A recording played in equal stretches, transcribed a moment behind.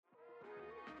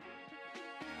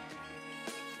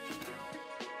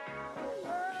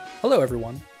Hello,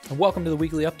 everyone, and welcome to the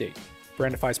Weekly Update,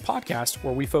 Brandify's podcast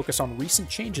where we focus on recent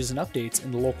changes and updates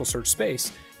in the local search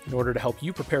space in order to help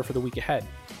you prepare for the week ahead.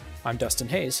 I'm Dustin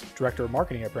Hayes, Director of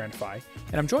Marketing at Brandify,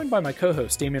 and I'm joined by my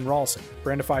co-host Damian Rawlson,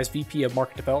 Brandify's VP of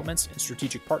Market Developments and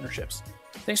Strategic Partnerships.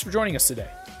 Thanks for joining us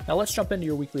today. Now let's jump into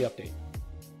your weekly update.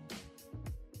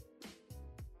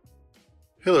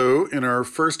 Hello. In our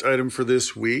first item for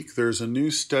this week, there's a new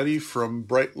study from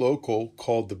Bright Local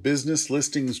called the Business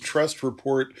Listings Trust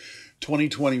Report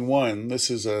 2021. This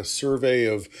is a survey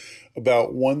of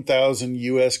about 1,000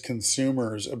 U.S.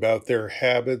 consumers about their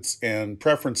habits and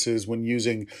preferences when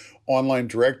using online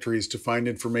directories to find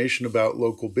information about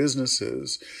local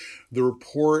businesses. The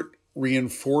report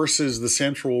reinforces the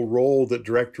central role that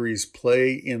directories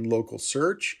play in local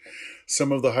search.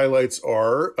 Some of the highlights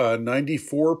are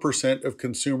 94% of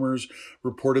consumers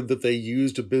reported that they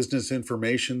used a business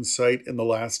information site in the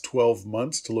last 12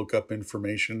 months to look up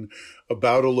information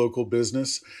about a local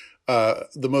business.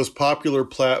 The most popular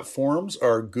platforms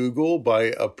are Google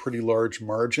by a pretty large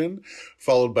margin,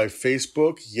 followed by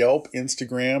Facebook, Yelp,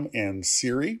 Instagram, and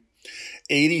Siri.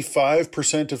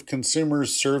 85% of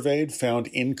consumers surveyed found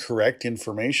incorrect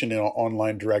information in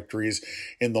online directories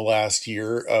in the last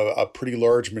year, a pretty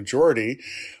large majority,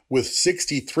 with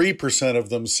 63% of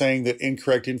them saying that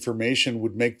incorrect information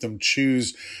would make them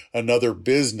choose another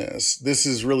business. This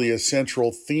is really a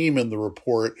central theme in the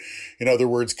report. In other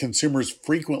words, consumers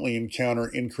frequently encounter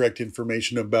incorrect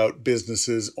information about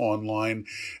businesses online,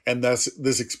 and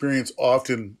this experience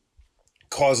often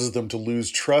causes them to lose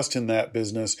trust in that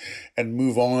business and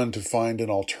move on to find an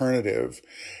alternative.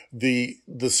 The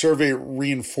survey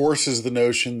reinforces the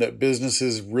notion that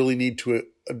businesses really need to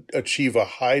achieve a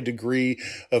high degree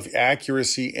of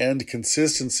accuracy and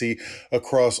consistency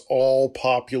across all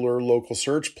popular local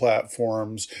search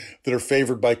platforms that are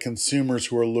favored by consumers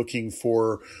who are looking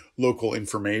for local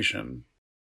information.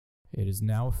 It is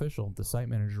now official. The site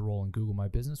manager role in Google My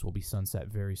Business will be sunset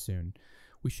very soon.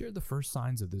 We shared the first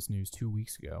signs of this news 2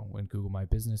 weeks ago when Google My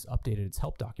Business updated its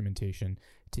help documentation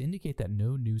to indicate that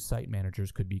no new site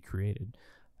managers could be created.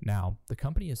 Now, the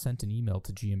company has sent an email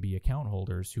to GMB account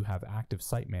holders who have active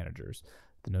site managers.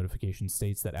 The notification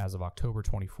states that as of October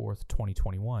 24th,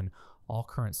 2021, all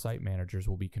current site managers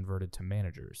will be converted to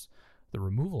managers. The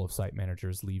removal of site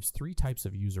managers leaves three types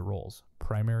of user roles: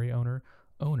 primary owner,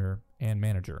 and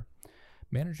manager.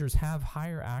 Managers have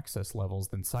higher access levels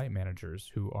than site managers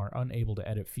who are unable to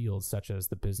edit fields such as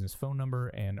the business phone number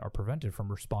and are prevented from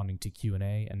responding to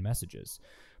Q&A and messages.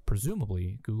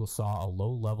 Presumably, Google saw a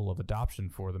low level of adoption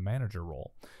for the manager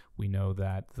role. We know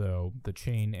that, though the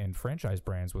chain and franchise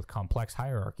brands with complex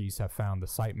hierarchies have found the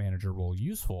site manager role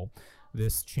useful,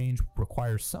 this change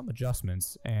requires some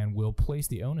adjustments and will place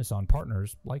the onus on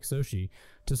partners like Soci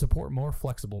to support more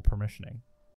flexible permissioning.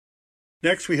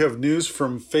 Next, we have news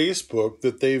from Facebook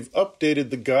that they've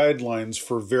updated the guidelines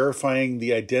for verifying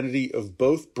the identity of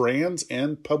both brands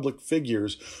and public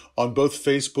figures on both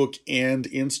Facebook and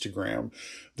Instagram.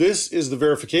 This is the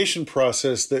verification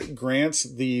process that grants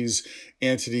these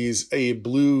entities a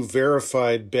blue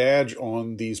verified badge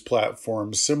on these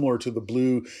platforms, similar to the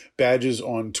blue badges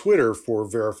on Twitter for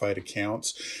verified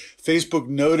accounts. Facebook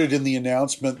noted in the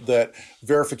announcement that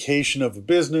verification of a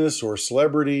business or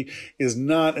celebrity is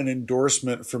not an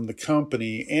endorsement from the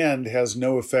company and has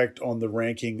no effect on the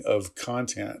ranking of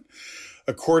content.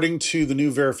 According to the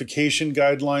new verification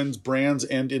guidelines, brands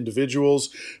and individuals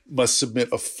must submit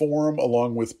a form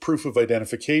along with proof of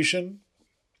identification.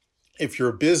 If you're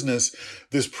a business,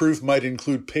 this proof might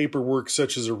include paperwork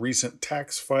such as a recent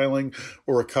tax filing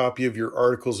or a copy of your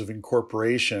articles of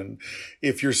incorporation.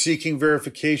 If you're seeking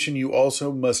verification, you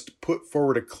also must put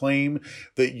forward a claim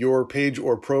that your page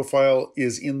or profile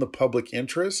is in the public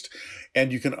interest,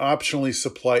 and you can optionally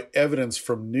supply evidence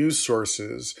from news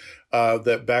sources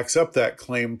that backs up that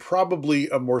claim, probably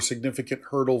a more significant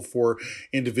hurdle for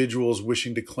individuals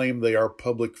wishing to claim they are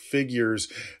public figures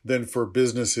than for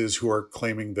businesses who are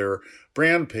claiming their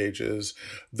brand pages.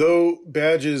 Though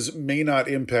badges may not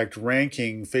impact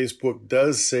ranking, Facebook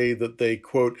does say that they,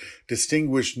 quote,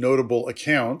 distinguish notable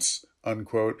accounts,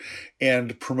 unquote,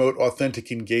 and promote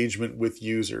authentic engagement with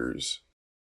users.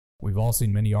 We've all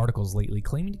seen many articles lately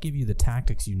claiming to give you the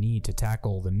tactics you need to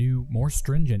tackle the new, more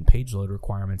stringent page load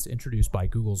requirements introduced by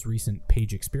Google's recent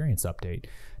page experience update.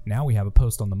 Now we have a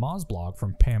post on the Moz blog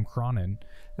from Pam Cronin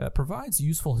that provides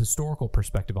useful historical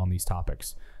perspective on these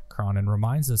topics. Cronin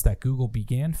reminds us that Google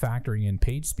began factoring in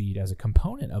page speed as a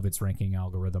component of its ranking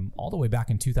algorithm all the way back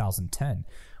in 2010,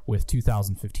 with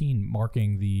 2015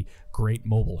 marking the Great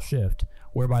Mobile Shift,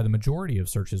 whereby the majority of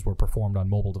searches were performed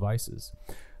on mobile devices.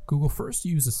 Google first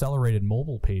used accelerated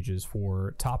mobile pages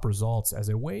for top results as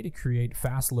a way to create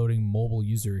fast-loading mobile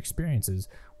user experiences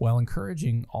while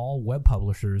encouraging all web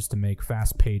publishers to make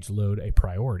fast page load a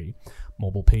priority.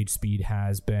 Mobile page speed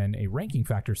has been a ranking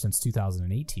factor since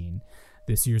 2018.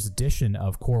 This year's addition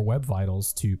of Core Web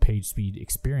Vitals to PageSpeed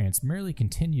Experience merely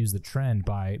continues the trend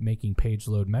by making page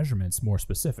load measurements more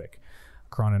specific.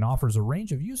 Cronin offers a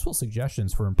range of useful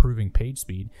suggestions for improving page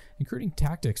speed, including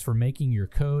tactics for making your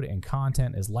code and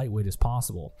content as lightweight as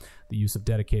possible, the use of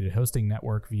dedicated hosting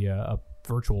network via a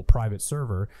virtual private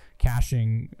server,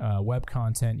 caching web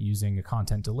content using a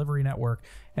content delivery network,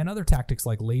 and other tactics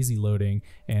like lazy loading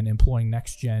and employing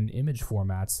next-gen image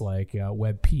formats like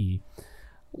WebP.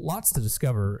 Lots to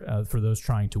discover for those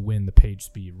trying to win the page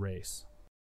speed race.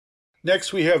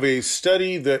 Next, we have a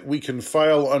study that we can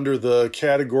file under the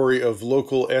category of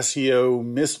local SEO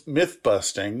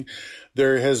myth-busting.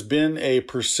 There has been a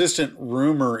persistent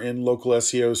rumor in local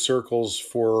SEO circles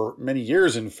for many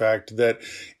years, in fact, that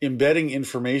embedding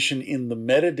information in the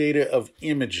metadata of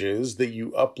images that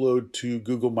you upload to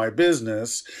Google My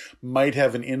Business might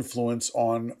have an influence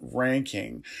on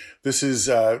ranking. This is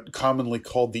commonly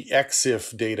called the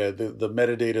EXIF data, the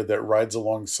metadata that rides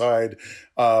alongside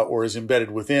or is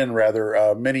embedded within,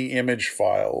 rather, many image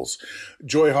files.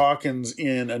 Joy Hawkins,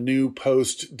 in a new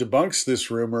post, debunks this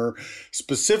rumor,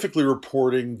 specifically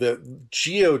reporting that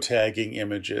geotagging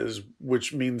images,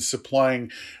 which means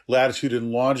supplying latitude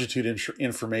and longitude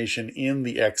information in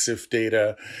the EXIF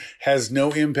data, has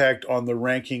no impact on the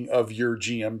ranking of your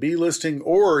GMB listing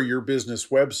or your business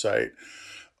website.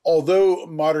 Although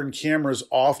modern cameras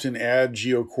often add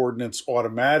geo-coordinates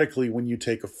automatically when you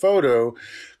take a photo,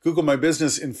 Google My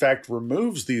Business, in fact,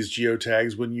 removes these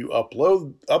geotags when you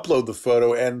upload the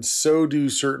photo, and so do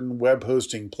certain web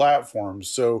hosting platforms.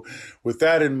 So with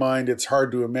that in mind, it's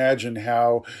hard to imagine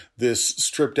how this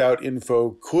stripped out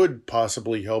info could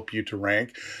possibly help you to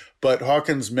rank. But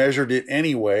Hawkins measured it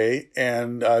anyway,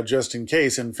 and just in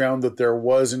case, and found that there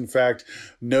was, in fact,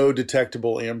 no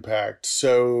detectable impact.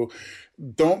 So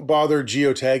don't bother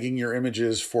geotagging your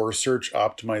images for search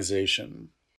optimization.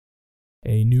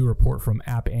 A new report from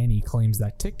App Annie claims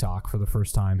that TikTok, for the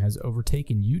first time, has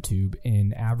overtaken YouTube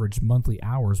in average monthly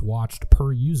hours watched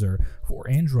per user for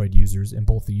Android users in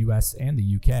both the US and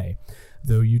the UK.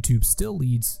 Though YouTube still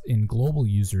leads in global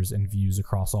users and views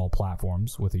across all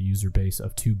platforms, with a user base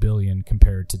of 2 billion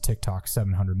compared to TikTok's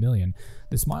 700 million,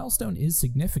 this milestone is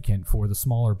significant for the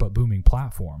smaller but booming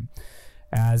platform.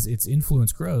 As its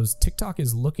influence grows, TikTok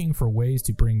is looking for ways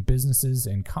to bring businesses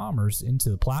and commerce into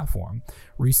the platform,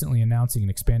 recently announcing an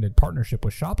expanded partnership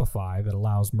with Shopify that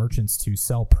allows merchants to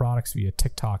sell products via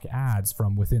TikTok ads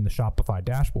from within the Shopify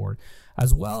dashboard,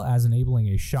 as well as enabling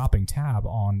a shopping tab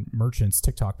on merchants'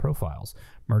 TikTok profiles.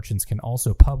 Merchants can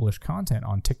also publish content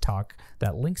on TikTok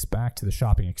that links back to the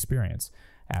shopping experience.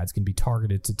 Ads can be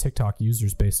targeted to TikTok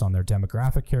users based on their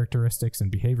demographic characteristics and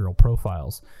behavioral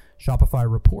profiles. Shopify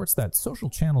reports that social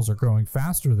channels are growing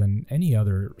faster than any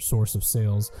other source of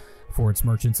sales for its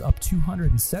merchants, up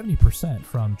 270%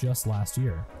 from just last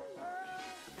year.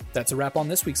 That's a wrap on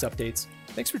this week's updates.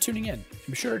 Thanks for tuning in.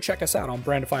 Be sure to check us out on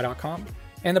Brandify.com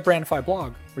and the Brandify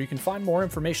blog, where you can find more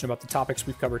information about the topics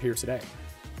we've covered here today.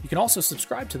 You can also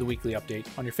subscribe to the weekly update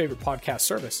on your favorite podcast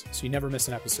service so you never miss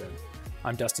an episode.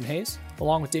 I'm Dustin Hayes,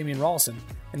 along with Damian Rawlson,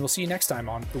 and we'll see you next time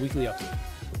on The Weekly Update.